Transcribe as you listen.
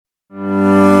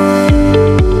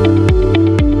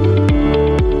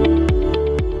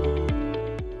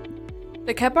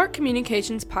Kephart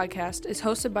Communications podcast is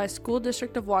hosted by School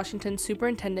District of Washington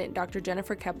Superintendent Dr.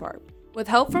 Jennifer Kephart. With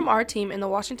help from our team in the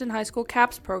Washington High School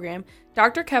CAPS program,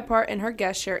 Dr. Kephart and her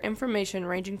guests share information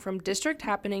ranging from district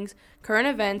happenings, current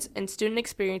events, and student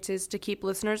experiences to keep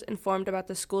listeners informed about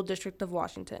the School District of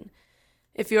Washington.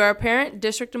 If you are a parent,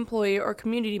 district employee, or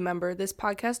community member, this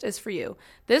podcast is for you.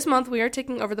 This month, we are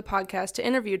taking over the podcast to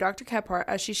interview Dr. Kephart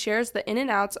as she shares the in and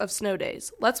outs of snow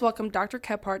days. Let's welcome Dr.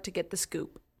 Kephart to get the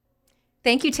scoop.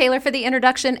 Thank you, Taylor, for the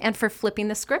introduction and for flipping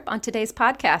the script on today's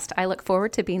podcast. I look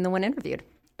forward to being the one interviewed.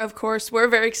 Of course, we're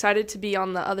very excited to be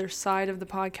on the other side of the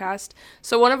podcast.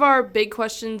 So one of our big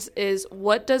questions is,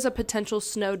 what does a potential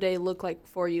snow day look like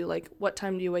for you? Like, what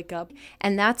time do you wake up?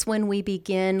 And that's when we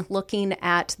begin looking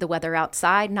at the weather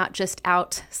outside, not just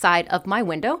outside of my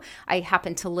window. I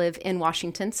happen to live in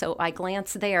Washington, so I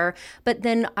glance there. But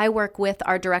then I work with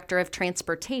our director of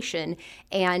transportation,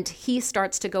 and he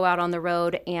starts to go out on the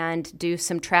road and do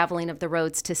some traveling of the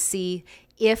roads to see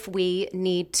if we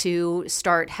need to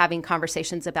start having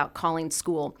conversations about calling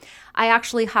school. I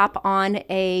actually hop on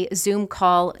a Zoom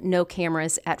call, no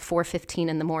cameras, at 4:15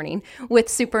 in the morning with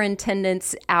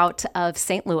superintendents out of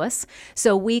St. Louis.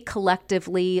 So we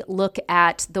collectively look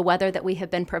at the weather that we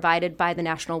have been provided by the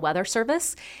National Weather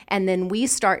Service, and then we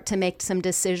start to make some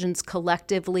decisions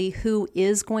collectively who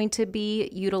is going to be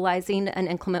utilizing an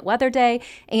inclement weather day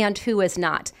and who is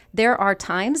not. There are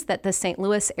times that the St.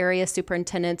 Louis area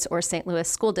superintendents or St.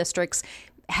 Louis school districts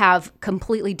have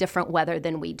completely different weather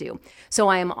than we do. So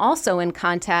I am also in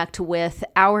contact with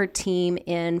our team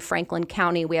in Franklin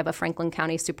County. We have a Franklin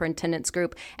County superintendents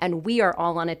group, and we are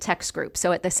all on a text group.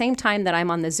 So at the same time that I'm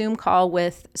on the Zoom call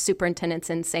with superintendents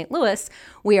in St. Louis,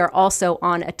 we are also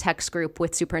on a text group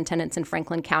with superintendents in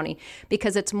Franklin County,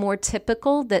 because it's more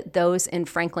typical that those in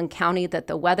Franklin County, that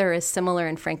the weather is similar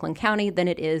in Franklin County than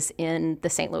it is in the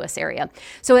St. Louis area.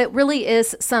 So it really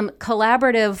is some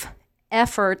collaborative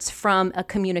efforts from a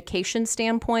communication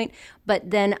standpoint,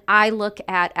 but then I look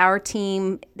at our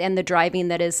team and the driving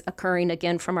that is occurring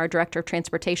again from our director of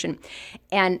transportation.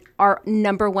 And our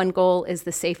number one goal is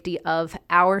the safety of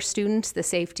our students, the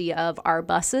safety of our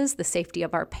buses, the safety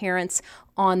of our parents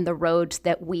on the roads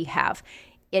that we have.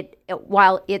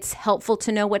 While it's helpful to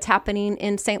know what's happening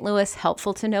in St. Louis,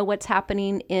 helpful to know what's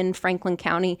happening in Franklin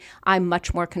County, I'm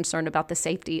much more concerned about the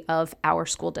safety of our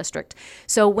school district.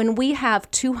 So when we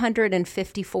have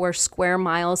 254 square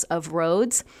miles of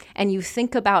roads, and you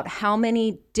think about how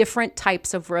many different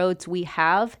types of roads we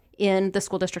have in the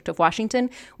School District of Washington,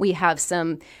 we have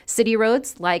some city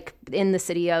roads, like in the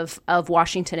city of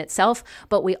Washington itself,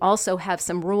 but we also have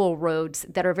some rural roads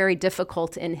that are very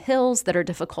difficult in hills, that are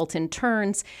difficult in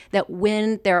turns, that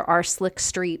when there are slick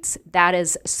streets, that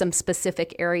is some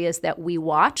specific areas that we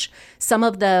watch. Some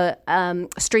of the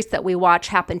streets that we watch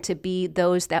happen to be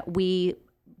those that we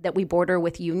border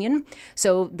with Union.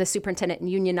 So the superintendent in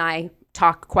Union and I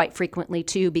talk quite frequently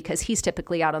too, because he's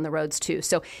typically out on the roads too.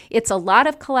 So it's a lot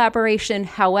of collaboration.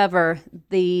 However,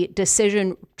 the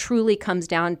decision truly comes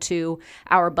down to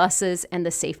our buses and the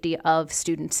safety of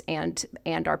students and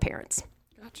our parents.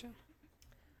 Gotcha.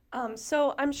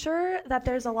 So I'm sure that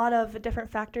there's a lot of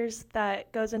different factors that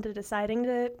goes into deciding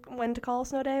when to call a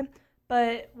snow day,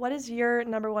 but what is your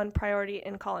number one priority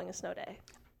in calling a snow day?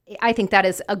 I think that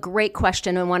is a great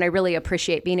question, and one I really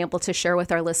appreciate being able to share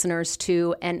with our listeners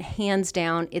too. And hands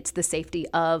down, it's the safety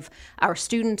of our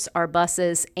students, our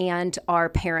buses, and our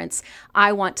parents.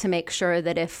 I want to make sure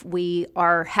that if we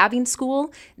are having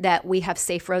school, that we have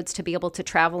safe roads to be able to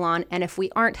travel on. And if we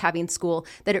aren't having school,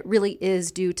 that it really is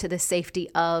due to the safety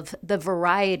of the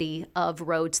variety of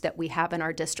roads that we have in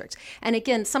our district. And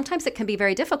again, sometimes it can be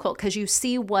very difficult because you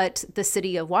see what the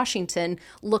city of Washington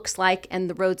looks like and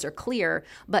the roads are clear,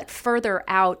 but further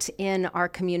out in our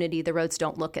community, the roads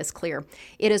don't look as clear.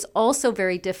 It is also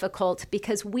very difficult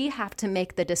because we have to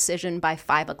make the decision by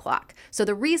 5 o'clock. So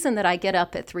the reason that I get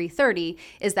up at 3:30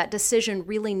 is that decision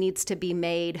really needs to be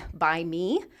made by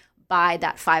me by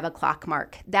that 5 o'clock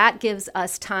mark. That gives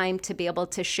us time to be able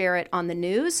to share it on the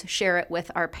news, share it with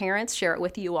our parents, share it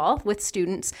with you all, with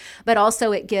students, but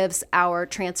also it gives our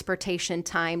transportation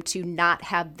time to not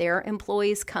have their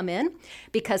employees come in,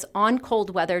 because on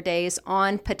cold weather days,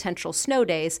 on potential snow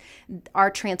days, our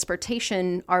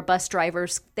transportation, our bus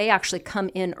drivers, they actually come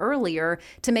in earlier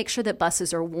to make sure that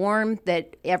buses are warm,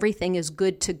 that everything is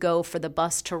good to go for the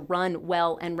bus to run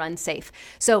well and run safe.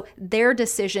 So their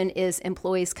decision is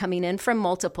employees coming in from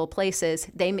multiple places.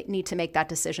 They need to make that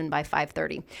decision by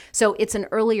 5:30. So it's an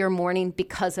earlier morning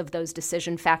because of those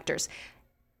decision factors.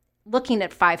 looking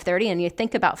at 5:30, and you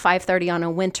think about 5:30 on a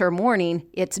winter morning,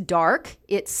 it's dark.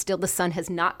 It's still, the sun has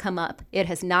not come up. It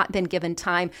has not been given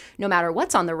time, no matter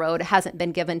what's on the road, it hasn't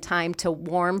been given time to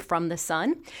warm from the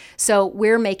sun. So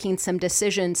we're making some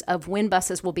decisions of when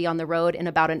buses will be on the road in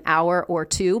about an hour or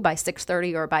two by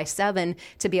 6:30 or by 7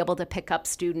 to be able to pick up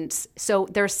students. So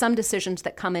there's some decisions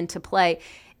that come into play.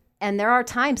 And there are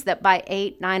times that by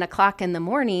 8, 9 o'clock in the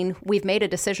morning, we've made a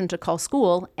decision to call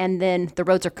school, and then the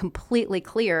roads are completely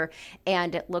clear,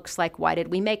 and it looks like, why did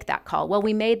we make that call? Well,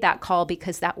 we made that call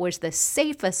because that was the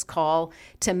safest call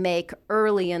to make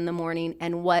early in the morning,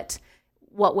 and what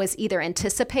was either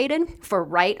anticipated for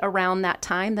right around that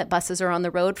time that buses are on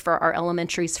the road for our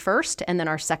elementaries first, and then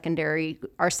our secondary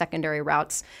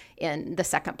routes in the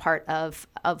second part of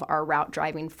our route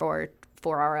driving for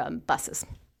our buses.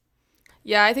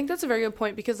 Yeah, I think that's a very good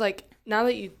point because, like, now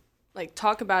that you, like,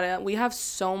 talk about it, we have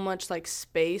so much, like,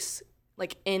 space,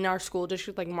 like, in our school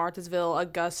district, like Marthasville,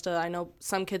 Augusta. I know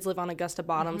some kids live on Augusta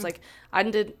Bottoms. Mm-hmm. Like, I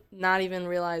did not even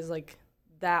realize, like,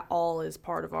 that all is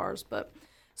part of ours. But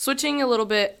switching a little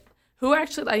bit, who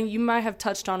actually, you might have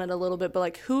touched on it a little bit, but,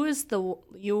 like, who is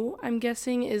I'm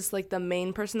guessing, is, like, the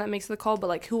main person that makes the call, but,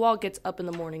 like, who all gets up in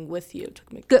the morning with you to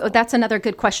make the call? That's another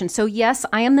good question. So, yes,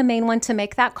 I am the main one to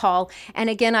make that call.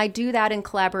 And, again, I do that in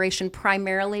collaboration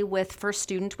primarily with First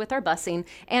Student with our busing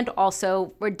and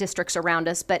also with districts around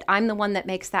us, but I'm the one that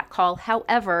makes that call.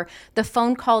 However, the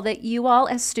phone call that you all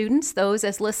as students, those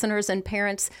as listeners and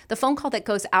parents, the phone call that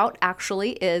goes out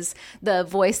actually is the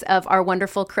voice of our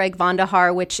wonderful Craig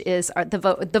Vondahar, which is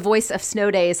the voice of snow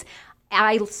days.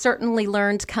 I certainly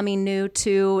learned coming new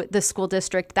to the school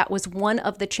district that was one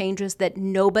of the changes that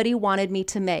nobody wanted me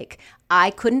to make.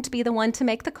 I couldn't be the one to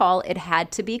make the call. It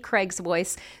had to be Craig's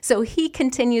voice. So he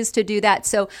continues to do that.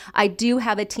 So I do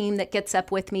have a team that gets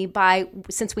up with me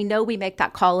since we know we make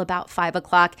that call about 5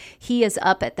 o'clock, he is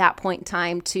up at that point in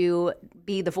time to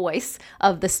be the voice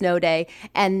of the snow day.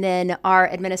 And then our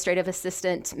administrative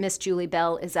assistant, Miss Julie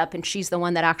Bell, is up, and she's the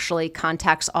one that actually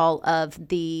contacts all of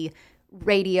the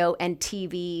radio and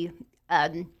TV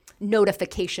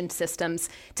notification systems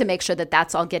to make sure that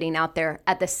that's all getting out there.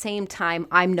 At the same time,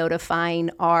 I'm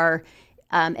notifying our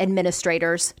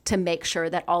administrators to make sure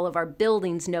that all of our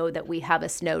buildings know that we have a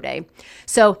snow day.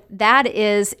 So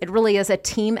it really is a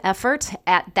team effort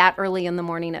at that early in the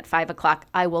morning at 5 o'clock.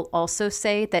 I will also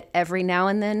say that every now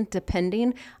and then,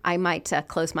 depending, I might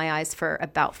close my eyes for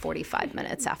about 45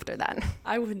 minutes after that.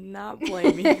 I would not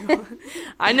blame you.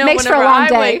 I know Makes whenever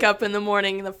I wake up in the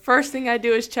morning, the first thing I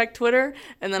do is check Twitter,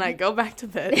 and then I go back to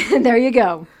bed. There you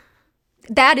go.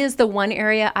 That is the one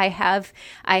area I have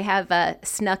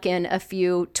snuck in a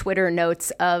few Twitter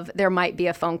notes of there might be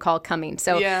a phone call coming.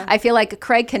 So yeah. I feel like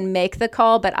Craig can make the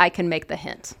call, but I can make the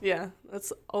hint. Yeah,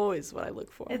 that's always what I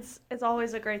look for. It's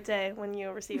always a great day when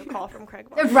you receive a call from Craig.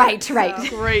 Right.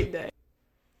 Great day.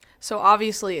 So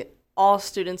obviously all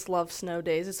students love snow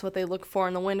days. It's what they look for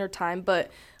in the wintertime. But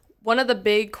one of the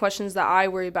big questions that I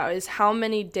worry about is how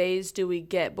many days do we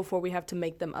get before we have to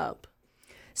make them up?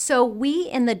 So we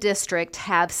in the district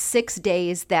have 6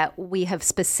 days that we have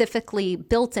specifically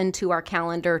built into our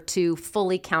calendar to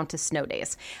fully count as snow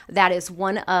days. That is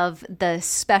one of the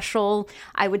special,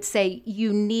 I would say,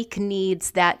 unique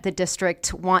needs that the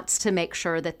district wants to make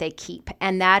sure that they keep.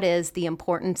 And that is the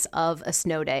importance of a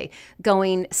snow day.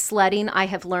 Going sledding, I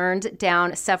have learned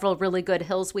down several really good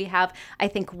hills we have. I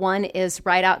think one is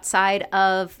right outside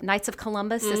of Knights of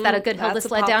Columbus. Is that a good hill to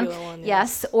sled down? One,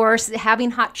 yes. Or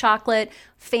having hot chocolate.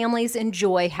 Families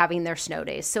enjoy having their snow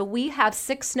days. So we have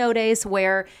 6 snow days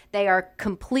where they are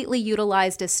completely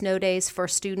utilized as snow days for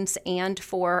students and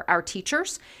for our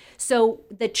teachers. So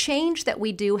the change that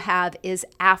we do have is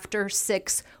after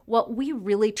 6, what we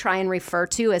really try and refer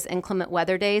to as inclement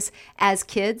weather days. As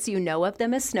kids, you know of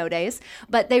them as snow days,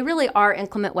 but they really are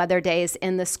inclement weather days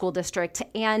in the school district.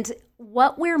 And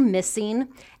what we're missing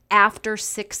after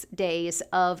 6 days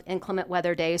of inclement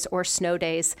weather days or snow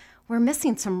days, we're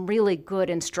missing some really good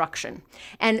instruction.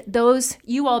 And those,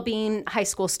 you all being high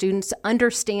school students,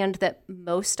 understand that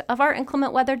most of our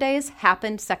inclement weather days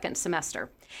happen second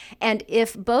semester. And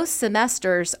if both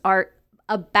semesters are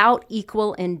about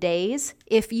equal in days,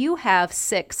 if you have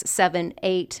 6, 7,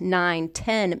 8, 9,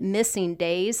 10 missing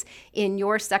days in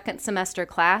your second semester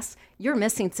class, you're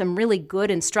missing some really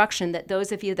good instruction that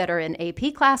those of you that are in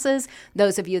AP classes,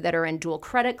 those of you that are in dual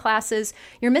credit classes,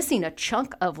 you're missing a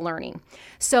chunk of learning.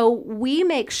 So we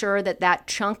make sure that that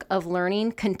chunk of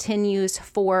learning continues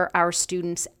for our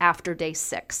students after day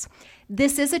 6.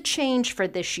 This is a change for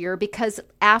this year because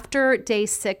after day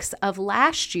 6 of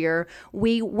last year,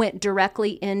 we went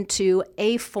directly into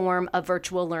a form of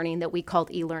virtual learning that we called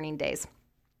eLearning days.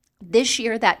 This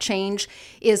year, that change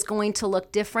is going to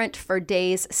look different for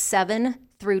days 7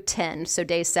 through 10, so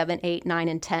days 7, 8, 9,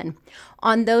 and 10.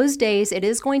 On those days, it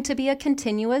is going to be a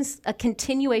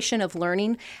continuation of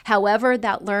learning. However,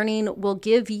 that learning will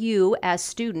give you as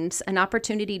students an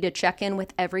opportunity to check in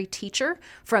with every teacher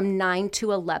from 9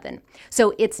 to 11.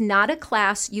 So it's not a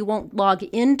class. You won't log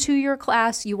into your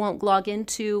class. You won't log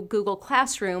into Google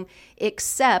Classroom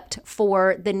except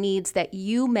for the needs that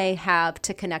you may have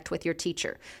to connect with your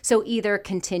teacher. So either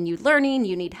continued learning,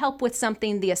 you need help with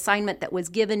something, the assignment that was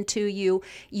given to you,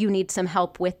 you need some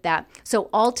help with that. So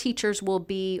all teachers will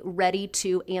be ready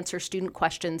to answer student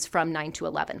questions from 9 to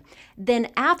 11. Then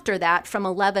after that, from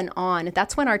 11 on,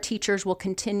 that's when our teachers will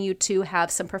continue to have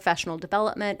some professional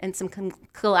development and some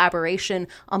collaboration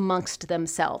amongst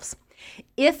themselves.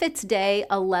 If it's day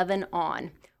 11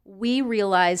 on, we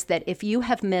realize that if you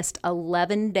have missed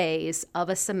 11 days of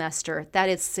a semester, that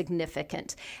is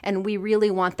significant. And we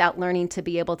really want that learning to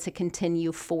be able to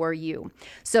continue for you.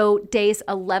 So days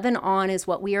 11 on is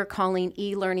what we are calling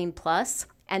eLearning Plus.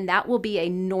 And that will be a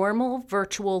normal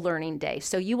virtual learning day.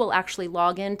 So you will actually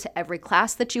log into every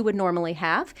class that you would normally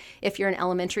have. If you're an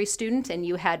elementary student and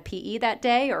you had PE that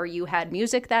day or you had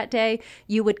music that day,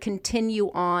 you would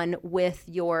continue on with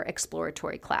your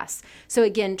exploratory class. So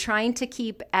again, trying to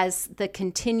keep as the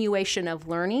continuation of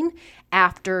learning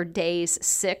after days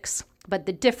 6, but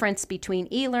the difference between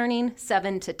e-learning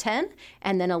 7 to 10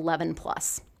 and then 11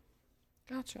 plus.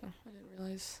 Gotcha. I didn't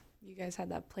realize you guys had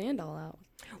that planned all out.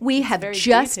 We have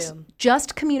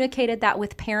just communicated that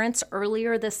with parents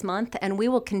earlier this month, and we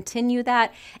will continue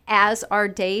that as our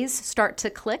days start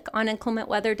to click on inclement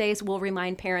weather days. We'll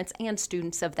remind parents and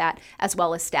students of that, as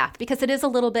well as staff, because it is a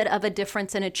little bit of a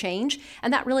difference and a change,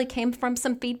 and that really came from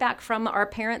some feedback from our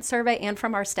parent survey and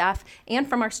from our staff and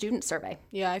from our student survey.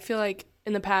 Yeah, I feel like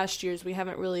in the past years we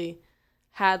haven't really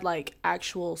had like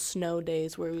actual snow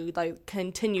days where we like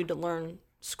continue to learn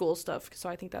school stuff, so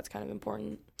I think that's kind of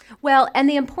important. Well, and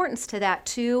the importance to that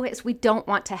too is we don't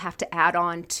want to have to add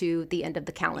on to the end of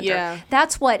the calendar. Yeah.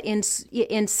 That's what in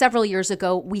several years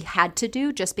ago we had to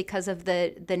do just because of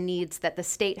the needs that the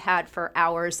state had for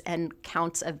hours and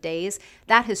counts of days.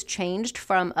 That has changed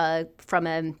from a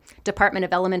Department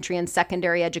of Elementary and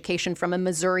Secondary Education from a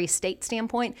Missouri state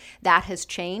standpoint. That has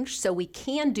changed, so we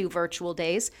can do virtual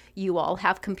days. You all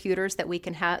have computers that we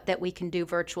can do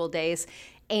virtual days.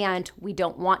 And we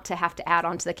don't want to have to add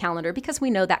on to the calendar because we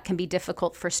know that can be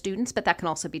difficult for students, but that can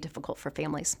also be difficult for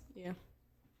families. Yeah.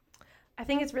 I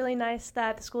think it's really nice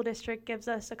that the school district gives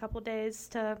us a couple days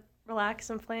to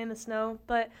relax and play in the snow,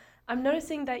 but I'm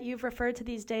noticing that you've referred to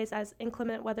these days as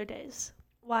inclement weather days.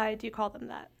 Why do you call them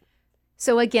that?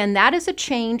 So again, that is a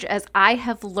change as I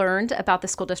have learned about the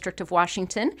School District of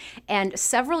Washington. And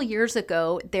several years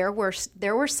ago, there were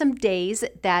some days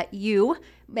that you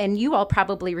all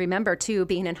probably remember too,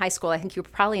 being in high school, I think you were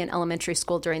probably in elementary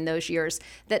school during those years,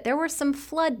 that there were some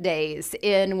flood days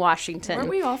in Washington. Weren't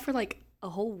we all for like a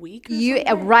whole week or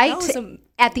something? Right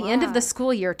at the end of the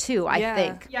school year too, I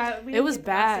think. Yeah, it was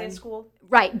bad. In school.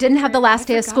 Right, didn't have the last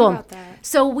day of school. About that.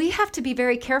 So we have to be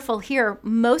very careful here.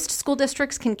 Most school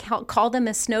districts can call them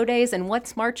as snow days, and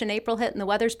once March and April hit and the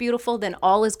weather's beautiful, then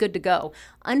all is good to go.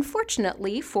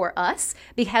 Unfortunately for us,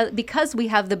 because we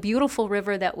have the beautiful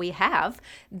river that we have,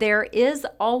 there is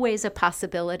always a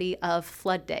possibility of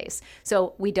flood days.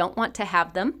 So we don't want to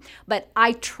have them, but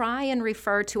I try and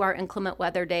refer to our inclement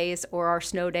weather days or our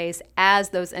snow days as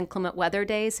those inclement weather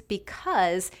days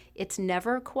because it's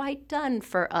never quite done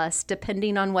for us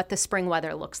depending on what the spring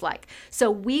weather looks like. So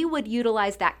we would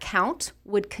utilize that count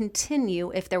would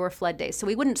continue if there were flood days. So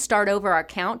we wouldn't start over our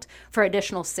count for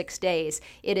additional 6 days.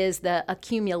 It is the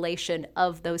accumulation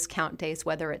of those count days,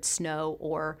 whether it's snow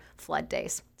or flood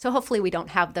days. So hopefully we don't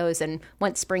have those, and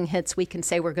once spring hits, we can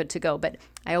say we're good to go. But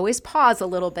I always pause a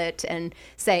little bit and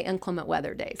say inclement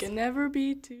weather days. Can never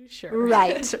be too sure.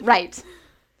 Right.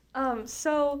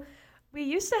 So we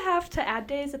used to have to add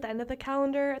days at the end of the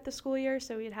calendar at the school year,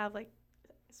 so we'd have like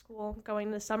school going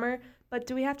in the summer. But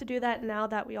do we have to do that now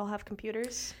that we all have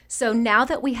computers? So now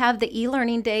that we have the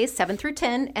e-learning days 7 through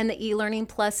 10 and the e-learning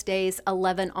plus days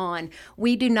 11 on,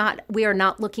 we are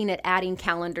not looking at adding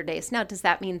calendar days. Now, does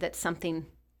that mean that something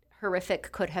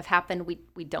horrific could have happened?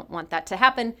 We don't want that to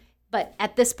happen. But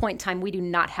at this point in time, we do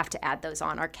not have to add those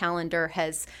on. Our calendar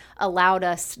has allowed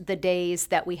us the days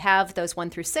that we have, those 1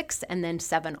 through 6, and then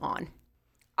 7 on.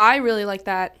 I really like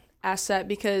that asset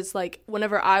because, like,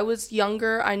 whenever I was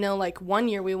younger, I know, like, one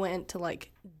year we went to, like,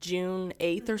 June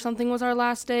 8th or something was our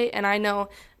last day. And I know,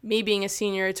 me being a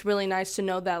senior, it's really nice to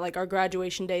know that, like, our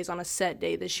graduation day is on a set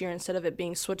day this year instead of it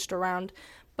being switched around.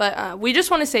 But we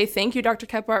just want to say thank you, Dr.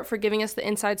 Kephart, for giving us the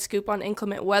inside scoop on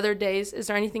inclement weather days. Is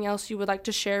there anything else you would like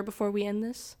to share before we end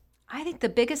this? I think the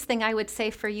biggest thing I would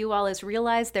say for you all is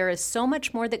realize there is so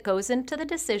much more that goes into the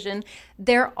decision.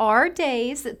 There are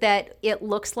days that it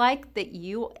looks like that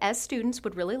you as students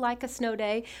would really like a snow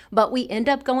day, but we end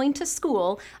up going to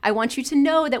school. I want you to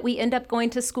know that we end up going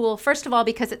to school, first of all,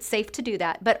 because it's safe to do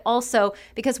that, but also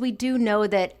because we do know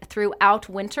that throughout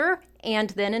winter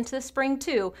and then into the spring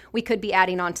too, we could be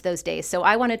adding on to those days. So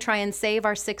I want to try and save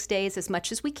our 6 days as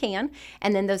much as we can,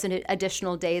 and then those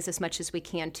additional days as much as we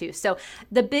can too. So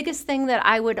the biggest thing that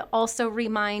I would also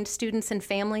remind students and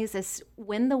families is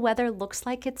when the weather looks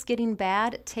like it's getting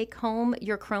bad, take home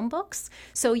your Chromebooks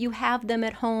so you have them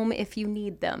at home if you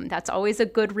need them. That's always a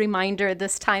good reminder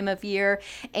this time of year,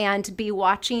 and be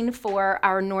watching for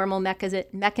our normal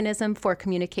mechanism for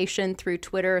communication through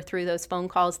Twitter, through those phone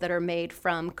calls that are made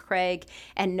from Craig,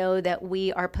 and know that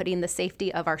we are putting the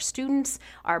safety of our students,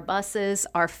 our buses,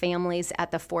 our families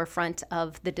at the forefront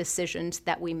of the decisions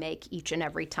that we make each and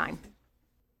every time.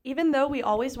 Even though we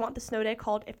always want the snow day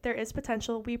called if there is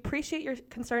potential, we appreciate your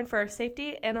concern for our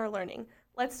safety and our learning.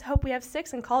 Let's hope we have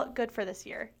 6 and call it good for this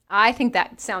year. I think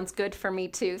that sounds good for me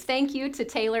too. Thank you to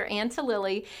Taylor and to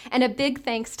Lily, and a big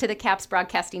thanks to the CAPS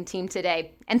broadcasting team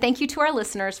today. And thank you to our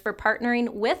listeners for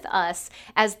partnering with us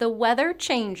as the weather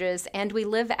changes and we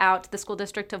live out the School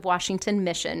District of Washington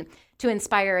mission to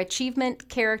inspire achievement,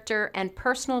 character, and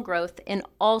personal growth in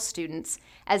all students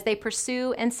as they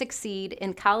pursue and succeed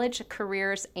in college,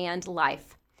 careers, and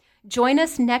life. Join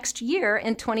us next year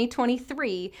in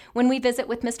 2023 when we visit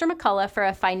with Mr. McCullough for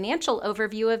a financial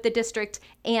overview of the district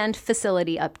and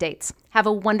facility updates. Have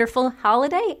a wonderful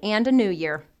holiday and a new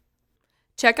year.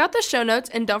 Check out the show notes,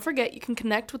 and don't forget you can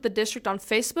connect with the district on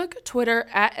Facebook, Twitter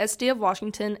at SD of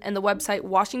Washington, and the website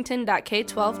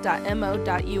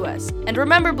washington.k12.mo.us. And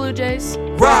remember, Blue Jays,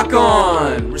 rock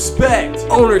on! Respect,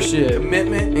 ownership,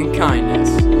 commitment, and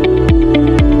kindness.